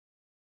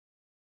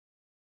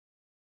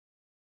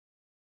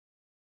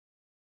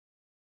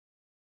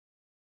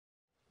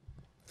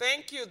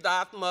Thank you,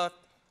 Dartmouth.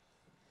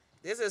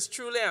 This is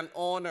truly an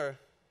honor.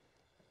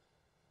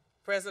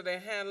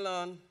 President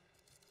Hanlon,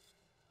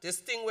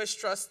 distinguished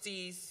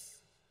trustees,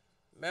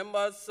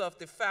 members of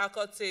the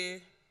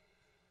faculty,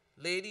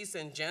 ladies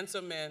and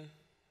gentlemen,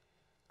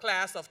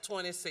 class of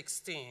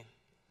 2016.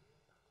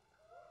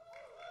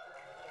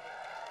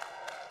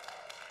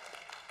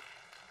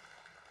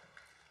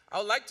 I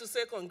would like to say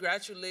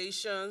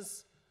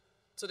congratulations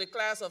to the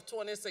class of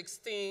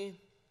 2016,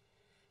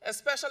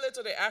 especially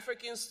to the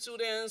African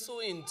students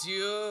who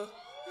endure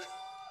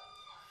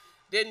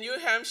the New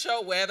Hampshire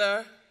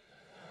weather,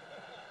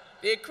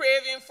 the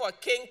craving for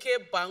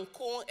kenke,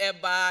 bankun,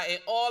 eba,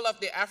 and all of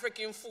the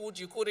African food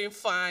you couldn't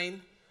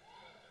find.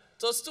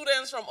 To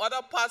students from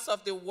other parts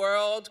of the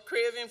world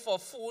craving for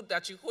food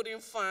that you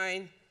couldn't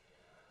find.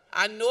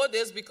 I know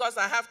this because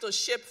I have to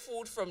ship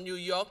food from New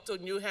York to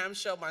New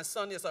Hampshire. My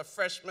son is a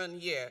freshman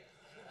here.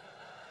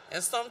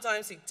 And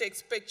sometimes he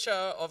takes picture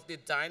of the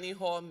dining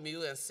hall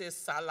meal and says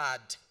salad.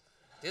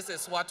 This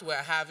is what we're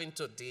having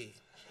today.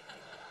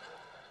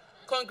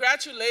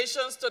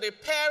 Congratulations to the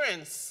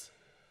parents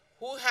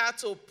who had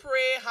to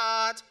pray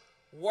hard,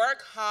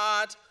 work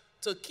hard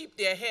to keep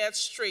their heads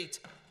straight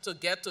to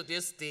get to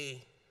this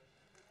day.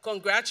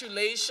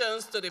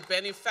 Congratulations to the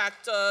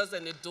benefactors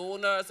and the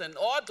donors and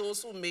all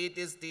those who made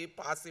this day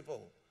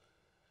possible.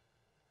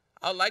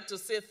 I'd like to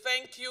say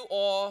thank you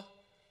all,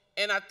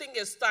 and I think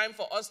it's time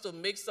for us to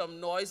make some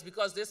noise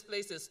because this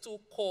place is too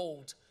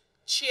cold.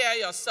 Cheer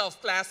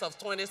yourself, class of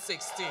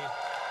 2016.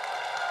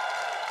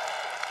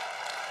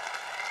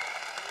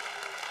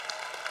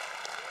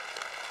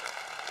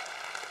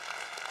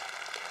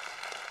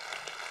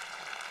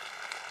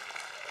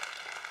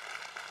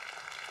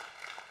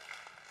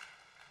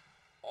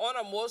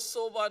 On a more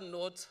sober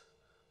note,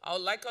 I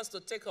would like us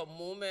to take a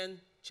moment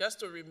just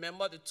to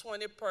remember the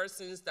 20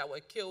 persons that were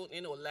killed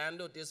in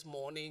Orlando this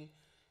morning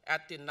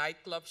at the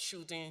nightclub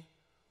shooting.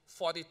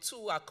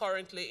 42 are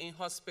currently in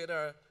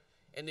hospital,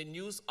 and the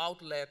news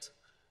outlet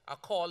are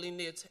calling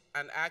it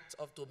an act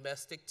of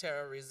domestic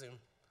terrorism.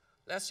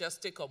 Let's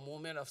just take a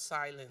moment of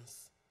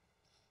silence.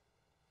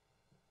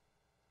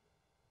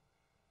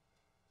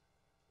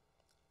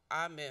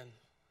 Amen.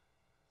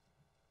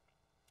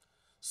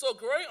 So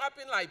growing up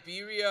in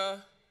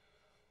Liberia,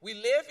 we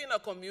lived in a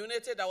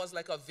community that was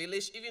like a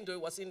village, even though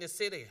it was in the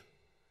city.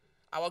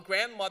 Our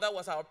grandmother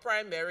was our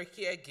primary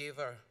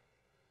caregiver.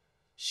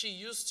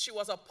 She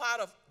was a part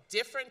of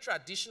different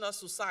traditional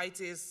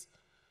societies.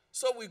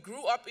 So we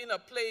grew up in a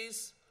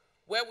place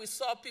where we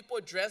saw people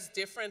dressed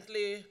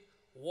differently,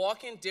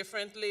 walking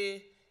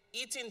differently,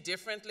 eating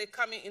differently,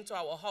 coming into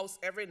our house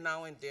every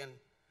now and then.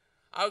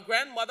 Our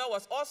grandmother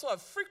was also a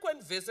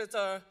frequent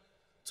visitor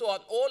to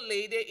an old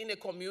lady in a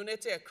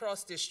community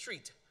across the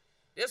street.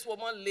 This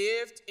woman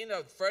lived in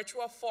a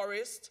virtual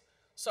forest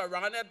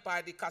surrounded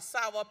by the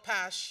cassava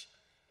patch,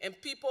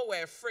 and people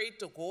were afraid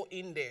to go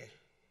in there.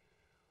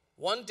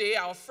 One day,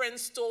 our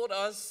friends told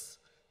us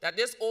that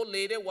this old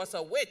lady was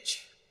a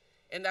witch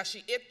and that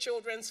she ate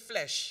children's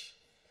flesh.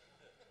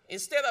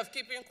 Instead of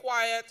keeping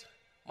quiet,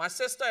 my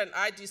sister and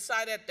I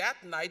decided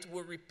that night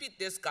we'll repeat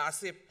this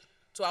gossip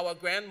to our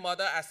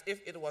grandmother as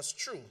if it was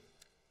true.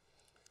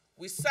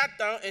 We sat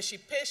down and she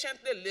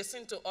patiently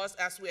listened to us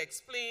as we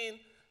explained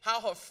how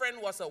her friend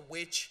was a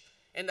witch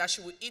and that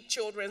she would eat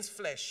children's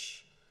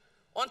flesh.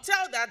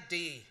 Until that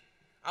day,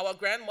 our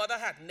grandmother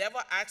had never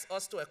asked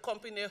us to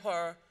accompany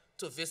her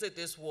to visit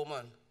this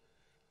woman.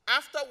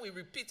 After we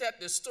repeated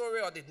the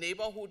story of the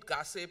neighborhood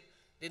gossip,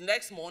 the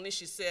next morning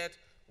she said,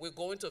 we're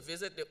going to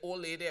visit the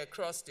old lady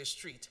across the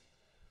street.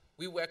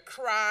 We were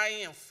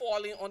crying and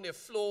falling on the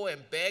floor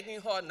and begging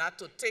her not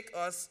to take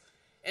us,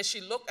 and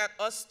she looked at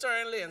us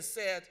sternly and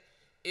said,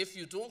 if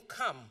you don't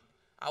come,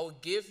 I will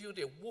give you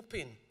the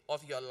whooping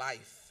of your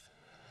life.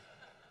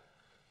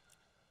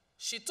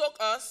 She took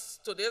us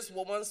to this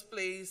woman's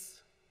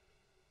place,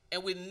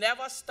 and we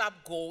never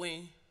stopped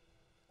going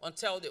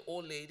until the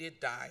old lady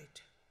died.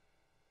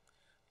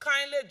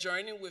 Kindly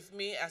journey with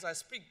me as I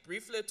speak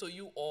briefly to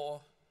you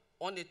all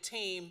on the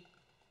theme,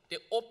 the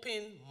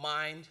Open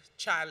Mind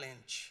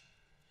Challenge.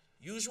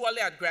 Usually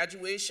at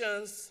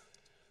graduations,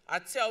 I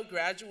tell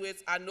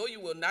graduates, I know you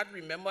will not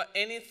remember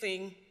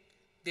anything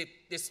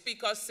the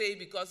speakers say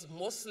because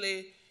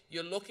mostly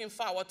you're looking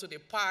forward to the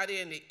party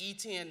and the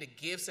eating and the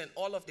gifts and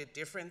all of the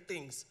different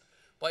things.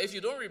 But if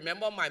you don't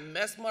remember my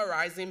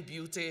mesmerizing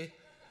beauty,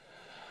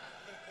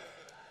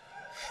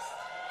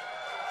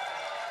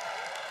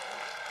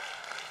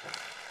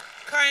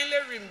 kindly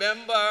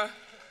remember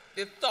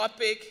the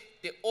topic,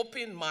 the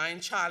Open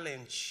Mind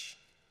Challenge.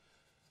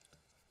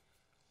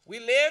 We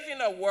live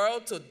in a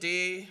world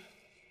today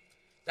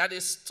that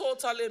is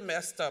totally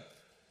messed up.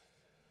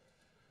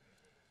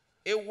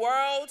 A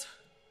world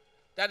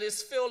that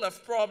is filled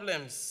of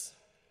problems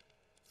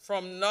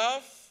from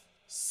north,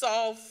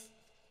 south,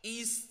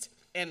 east,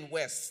 and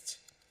west.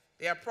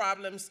 There are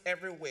problems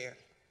everywhere.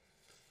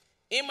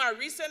 In my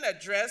recent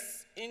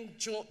address in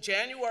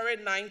January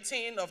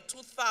 19 of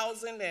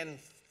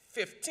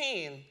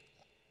 2015,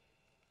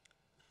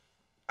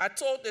 I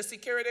told the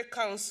Security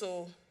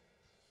Council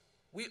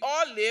We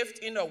all lived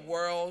in a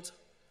world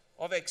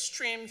of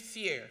extreme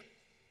fear,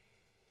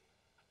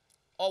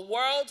 a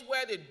world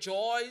where the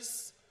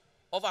joys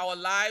of our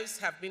lives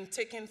have been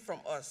taken from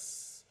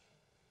us.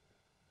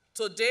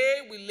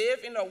 Today, we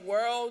live in a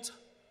world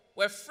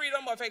where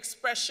freedom of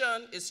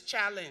expression is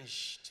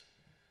challenged.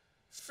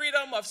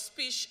 Freedom of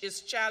speech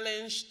is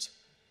challenged.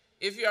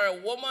 If you're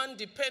a woman,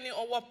 depending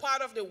on what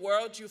part of the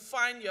world you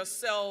find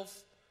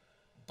yourself,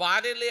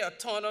 bodily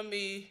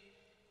autonomy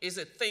is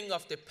a thing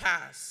of the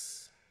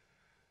past.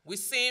 We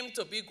seem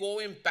to be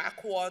going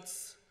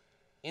backwards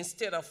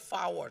instead of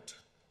forward.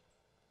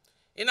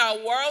 In our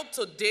world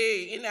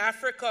today, in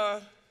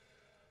Africa,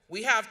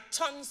 we have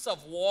tons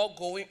of war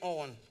going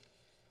on.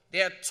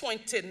 There are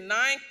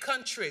 29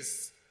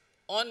 countries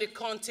on the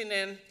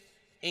continent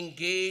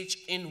engaged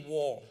in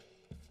war.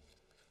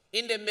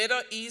 In the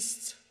Middle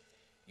East,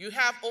 you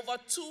have over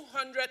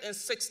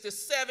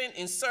 267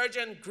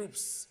 insurgent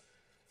groups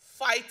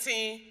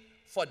fighting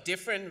for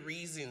different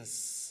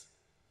reasons.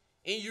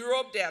 In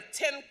Europe, there are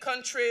 10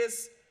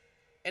 countries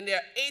and there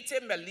are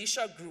 80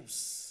 militia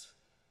groups.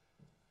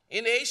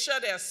 In Asia,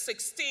 there are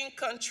 16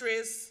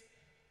 countries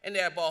and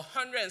there are about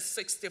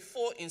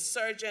 164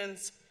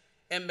 insurgents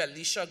and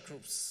militia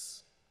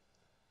groups.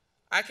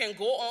 I can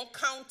go on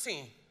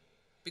counting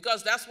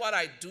because that's what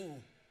I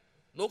do.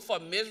 Look for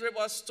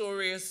miserable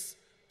stories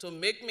to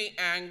make me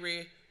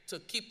angry, to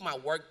keep my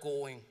work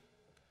going.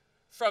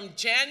 From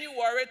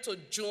January to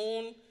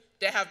June,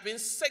 there have been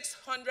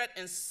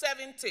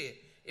 670,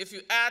 if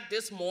you add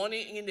this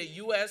morning in the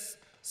US,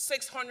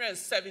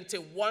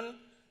 671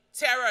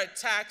 terror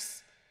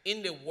attacks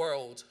in the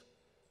world.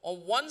 On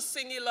one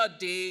singular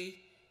day,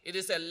 it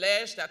is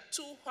alleged that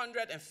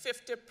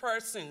 250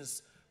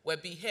 persons were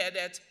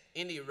beheaded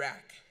in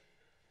Iraq.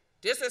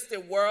 This is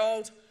the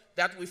world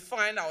that we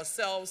find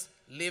ourselves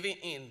living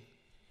in.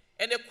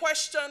 And the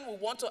question we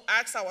want to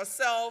ask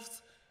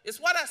ourselves is,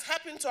 what has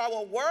happened to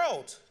our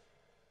world?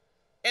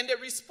 And the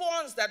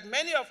response that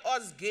many of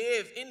us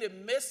gave in the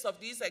midst of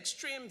these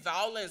extreme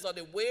violence, or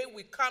the way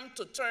we come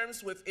to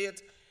terms with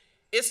it,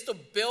 is to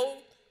build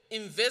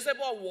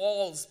invisible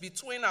walls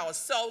between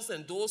ourselves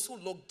and those who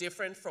look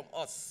different from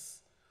us.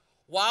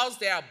 Whilst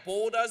there are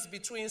borders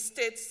between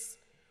states,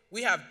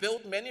 we have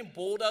built many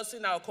borders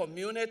in our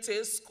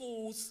communities,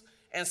 schools,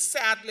 and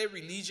sadly,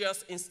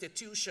 religious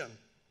institutions.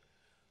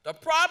 The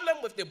problem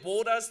with the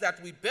borders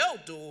that we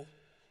build, though,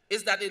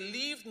 is that they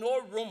leave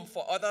no room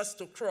for others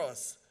to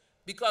cross,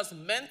 because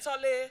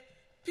mentally,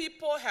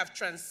 people have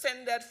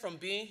transcended from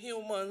being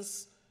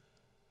humans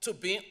to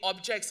being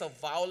objects of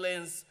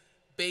violence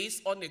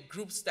based on the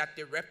groups that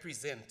they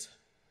represent.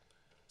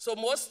 So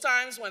most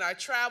times when I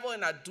travel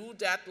and I do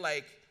that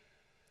like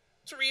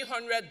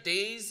 300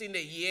 days in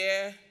a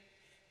year,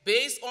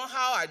 based on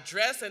how I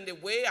dress and the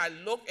way I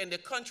look and the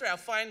country I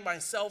find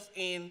myself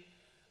in,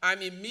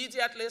 I'm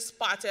immediately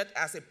spotted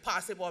as a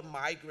possible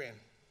migrant.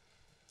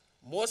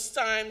 Most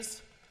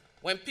times,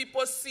 when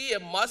people see a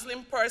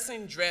Muslim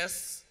person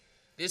dress,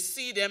 they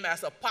see them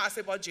as a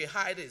possible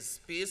jihadist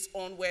based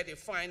on where they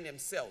find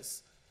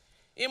themselves.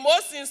 In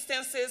most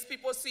instances,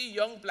 people see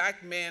young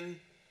black men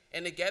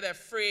and they get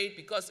afraid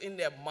because in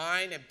their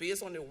mind and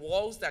based on the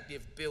walls that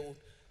they've built,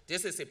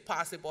 this is a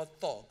possible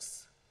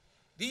thugs.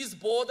 These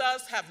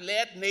borders have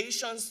led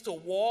nations to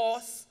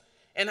wars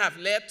and have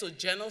led to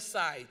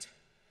genocide.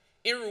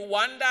 In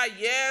Rwanda,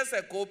 years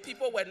ago,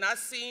 people were not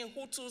seeing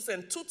Hutus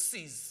and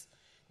Tutsis.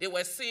 They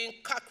were seeing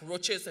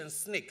cockroaches and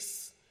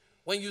snakes.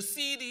 When you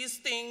see these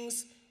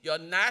things, your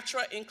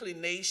natural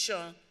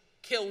inclination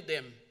killed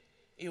them.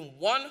 In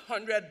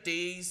 100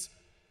 days,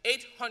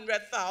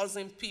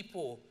 800,000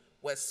 people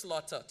were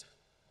slaughtered.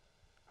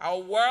 Our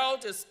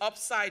world is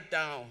upside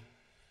down.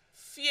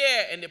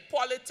 Fear and the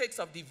politics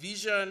of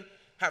division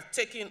have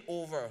taken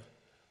over.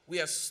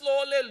 We are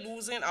slowly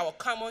losing our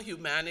common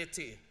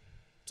humanity.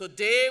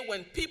 Today,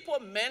 when people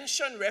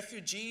mention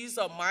refugees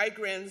or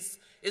migrants,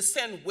 it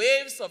sends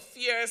waves of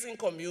fears in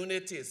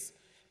communities.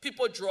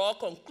 People draw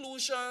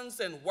conclusions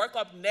and work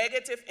up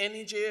negative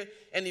energy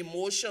and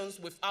emotions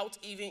without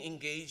even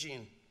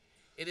engaging.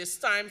 It is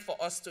time for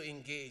us to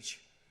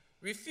engage.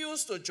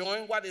 Refuse to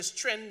join what is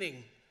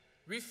trending.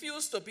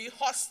 Refuse to be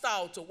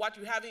hostile to what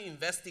you haven't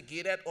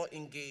investigated or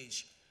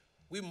engaged.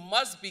 We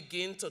must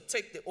begin to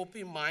take the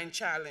open mind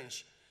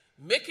challenge,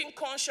 making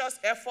conscious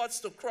efforts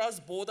to cross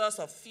borders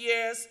of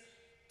fears,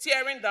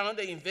 tearing down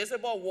the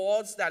invisible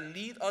walls that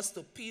lead us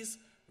to peace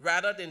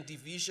rather than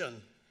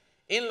division.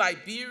 In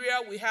Liberia,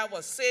 we have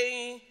a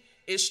saying,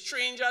 a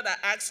stranger that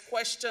asks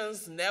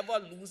questions never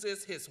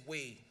loses his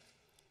way.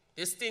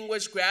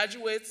 Distinguished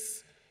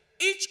graduates,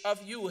 each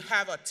of you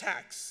have a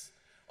task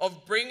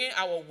of bringing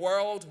our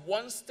world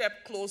one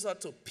step closer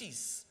to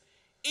peace.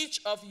 Each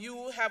of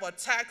you have a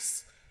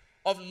task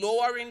of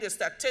lowering the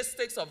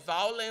statistics of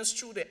violence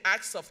through the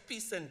acts of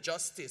peace and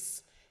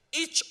justice.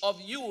 Each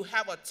of you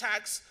have a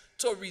task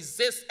to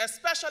resist,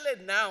 especially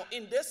now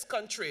in this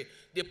country,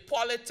 the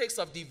politics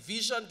of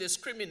division,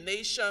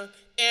 discrimination,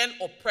 and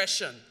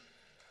oppression.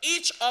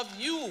 Each of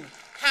you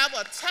have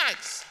a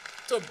task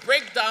to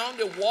break down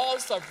the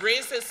walls of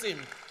racism,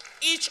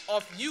 Each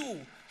of you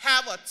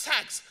have a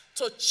task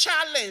to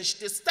challenge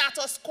the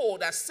status quo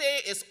that say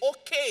it's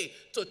okay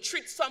to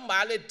treat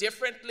somebody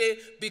differently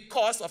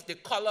because of the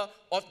color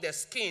of their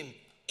skin.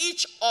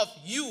 Each of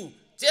you,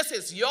 this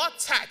is your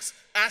task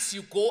as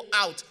you go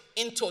out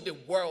into the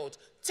world.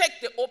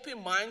 Take the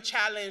open mind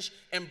challenge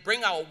and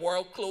bring our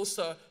world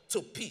closer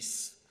to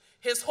peace.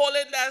 His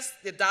Holiness,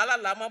 the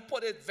Dalai Lama,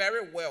 put it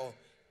very well.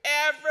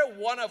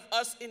 Every one of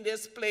us in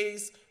this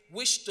place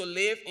wish to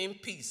live in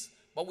peace,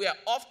 but we are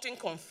often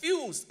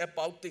confused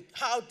about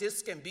how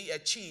this can be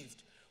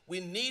achieved. We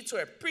need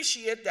to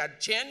appreciate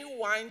that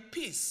genuine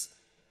peace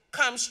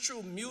comes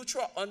through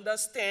mutual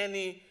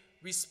understanding,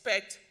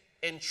 respect,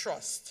 and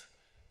trust.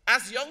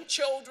 As young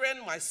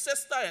children, my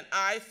sister and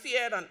I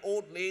feared an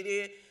old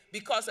lady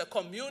because a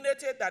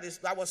community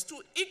that was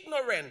too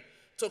ignorant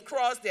to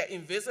cross their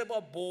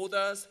invisible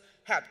borders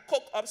had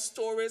cooked up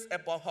stories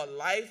about her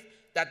life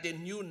that they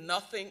knew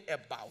nothing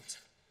about.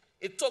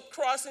 It took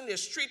crossing the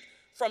street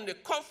from the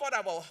comfort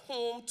of our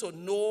home to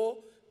know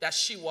that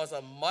she was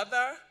a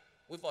mother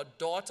with a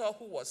daughter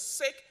who was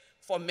sick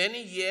for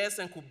many years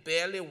and could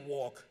barely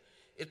walk.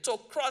 It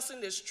took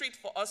crossing the street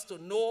for us to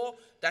know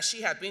that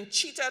she had been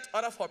cheated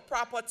out of her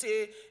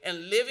property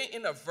and living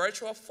in a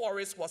virtual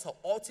forest was her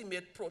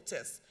ultimate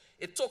protest.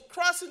 It took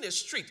crossing the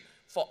street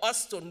for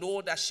us to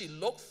know that she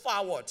looked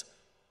forward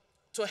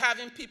to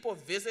having people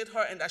visit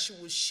her and that she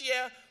would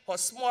share her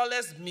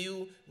smallest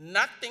meal,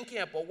 not thinking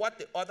about what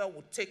the other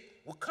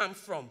would come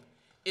from.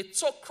 It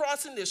took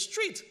crossing the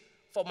street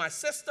for my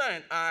sister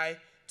and I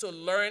to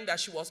learn that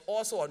she was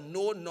also a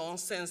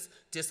no-nonsense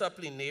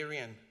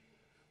disciplinarian.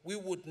 We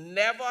would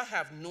never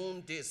have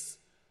known this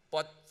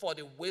but for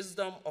the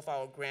wisdom of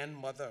our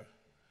grandmother,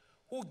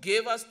 who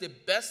gave us the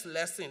best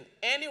lesson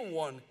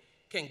anyone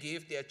can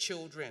give their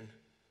children,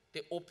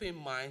 the open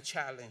mind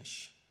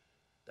challenge.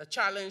 The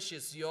challenge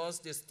is yours,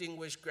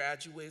 distinguished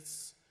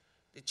graduates.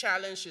 The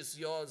challenge is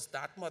yours,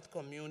 Dartmouth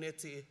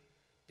community.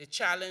 The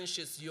challenge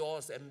is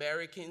yours,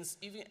 Americans,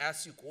 even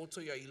as you go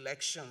to your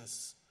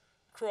elections.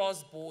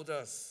 Cross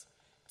borders,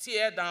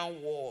 tear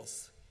down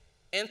walls,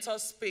 enter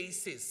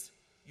spaces.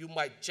 You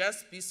might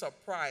just be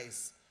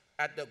surprised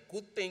at the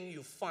good thing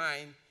you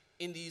find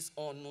in these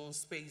unknown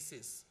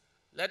spaces.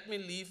 Let me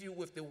leave you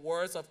with the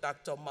words of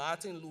Dr.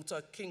 Martin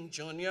Luther King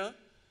Jr.,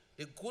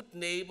 the good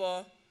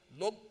neighbor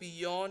look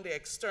beyond the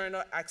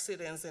external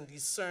accidents and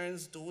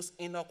discerns those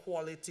inner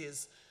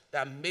qualities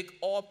that make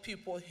all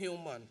people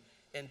human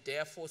and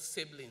therefore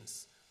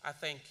siblings. I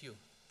thank you.